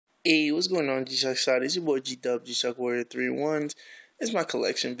Hey, what's going on, G-Shock side? It's your boy G-Dub, GShockWarrior111's. It's my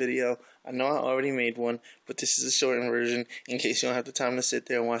collection video. I know I already made one, but this is a shortened version in case you don't have the time to sit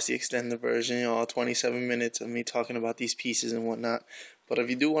there and watch the extended version, you know, all 27 minutes of me talking about these pieces and whatnot. But if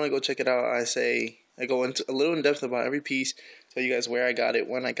you do want to go check it out, I go into a little in depth about every piece, tell you guys where I got it,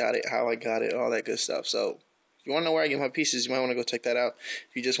 when I got it, how I got it, all that good stuff. So if you want to know where I get my pieces, you might want to go check that out.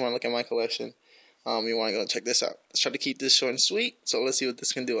 If you just want to look at my collection, you want to go check this out. Let's try to keep this short and sweet, so let's see what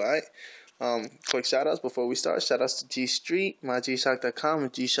this can do, alright? Quick shout-outs before we start. Shout-outs to G Street, mygshock.com,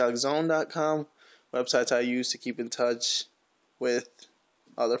 and GShockZone.com, websites I use to keep in touch with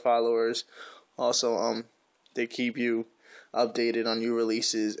other followers. Also, they keep you updated on new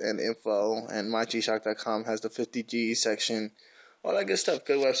releases and info, and mygshock.com has the 50G section, all that good stuff.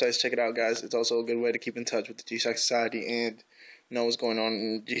 Good websites, check it out, guys. It's also a good way to keep in touch with the G-Shock Society and know what's going on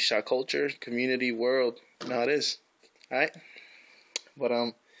in G-Shock culture, community, world. You know how it is. Alright?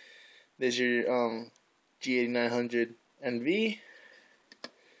 But, there's your, G8900NV.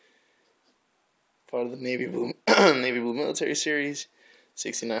 Part of the Navy Blue, Navy Blue Military Series.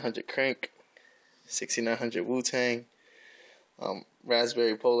 6900 Crank. 6900 Wu-Tang.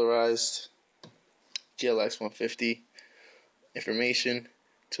 Raspberry Polarized. GLX 150. Information.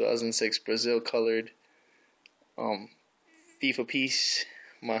 2006 Brazil Colored. FIFA piece,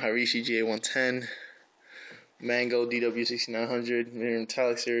 Maharishi GA110, Mango DW6900, Mirror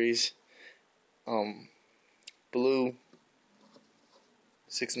Metallic Series, Blue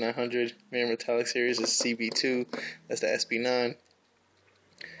 6900, Mirror Metallic Series is CB2, that's the SB9.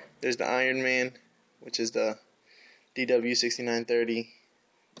 There's the Iron Man, which is the DW6930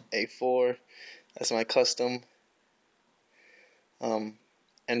 A4, that's my custom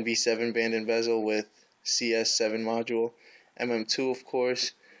NV7 band and bezel with CS7 module. MM2, of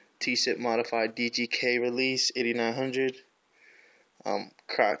course, T-SIP modified DGK release 8900,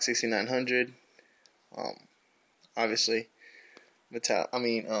 Croc 6900, obviously,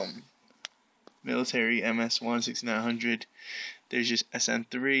 military MS1 6900. There's just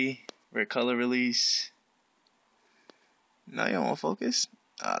SN3 red color release. Now you won't focus.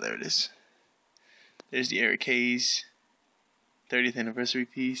 There it is. There's the Eric Hayes 30th anniversary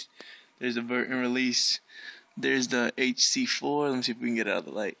piece. There's the Burton release. There's the HC4, let me see if we can get it out of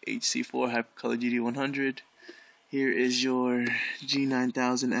the light, HC4 Hypercolor GD100. Here is your G9000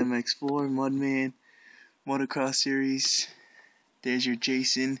 MX4 Mudman Motocross Series. There's your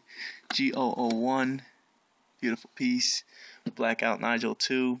Jason G001, beautiful piece. Blackout Nigel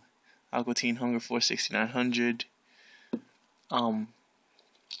 2, Aqua Teen Hunger Force 6900.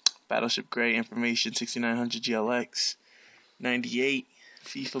 Battleship Gray Information 6900 GLX. 98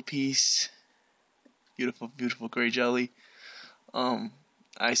 FIFA piece. Beautiful, beautiful gray jelly.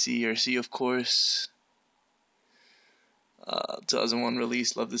 ICRC, of course. 2001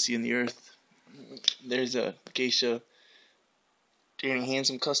 release, Love to See in the Earth. There's a Geisha Danny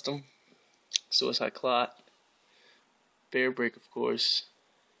Handsome custom. Suicide Clot. Bear Break, of course.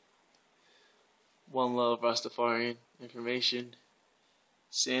 One Love Rastafarian Information.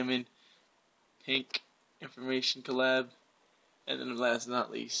 Salmon Pink Information collab. And then last but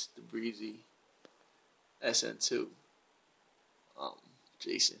not least, the Breezy SN2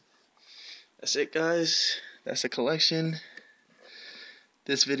 Jason. That's it, guys. That's the collection.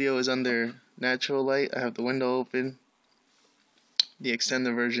 This video is under natural light. I have the window open. The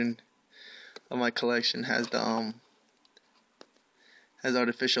extended version of my collection has the has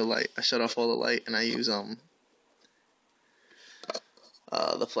artificial light. I shut off all the light and I use the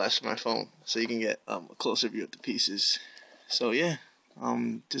flash of my phone so you can get a closer view of the pieces. So yeah,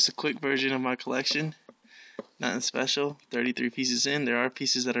 just a quick version of my collection. Nothing special. 33 pieces in. There are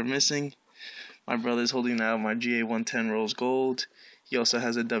pieces that are missing. My brother's holding now my GA110 Rose Gold. He also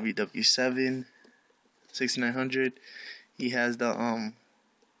has a WW7 6900. He has the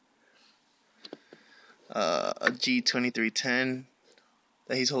a G2310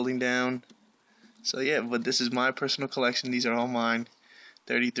 that he's holding down. So yeah, but this is my personal collection. These are all mine.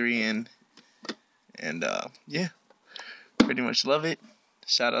 33 in. And yeah, pretty much love it.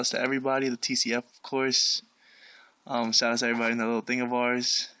 Shout outs to everybody. The TCF, of course. Shout out to everybody in that little thing of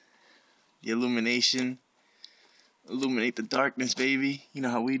ours. The illumination. Illuminate the darkness, baby. You know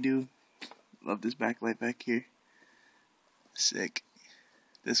how we do. Love this backlight back here. Sick.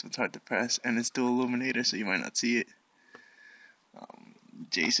 This one's hard to press, and it's dual illuminator, so you might not see it.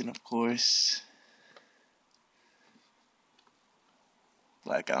 Jason, of course.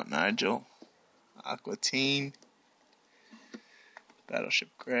 Blackout Nigel. Aqua Teen. Battleship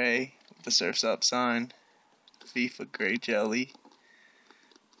Gray with the Surf's Up sign. FIFA Gray Jelly.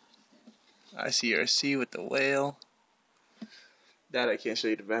 ICRC with the whale. That I can't show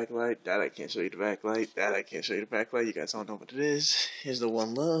you the backlight. That I can't show you the backlight. That I can't show you the backlight. You guys don't know what it is. Here's the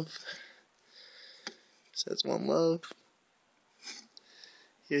One Love. Says One Love.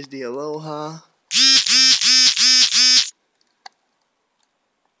 Here's the Aloha.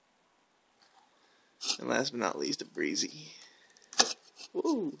 And last but not least, the Breezy.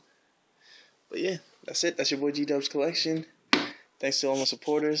 Woo! But yeah, that's it. That's your boy G-Dub's collection. Thanks to all my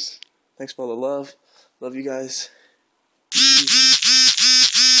supporters. Thanks for all the love. Love you guys.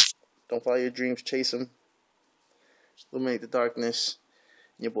 Don't follow your dreams, chase them. Illuminate the darkness.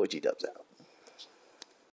 And your boy G-Dub's out.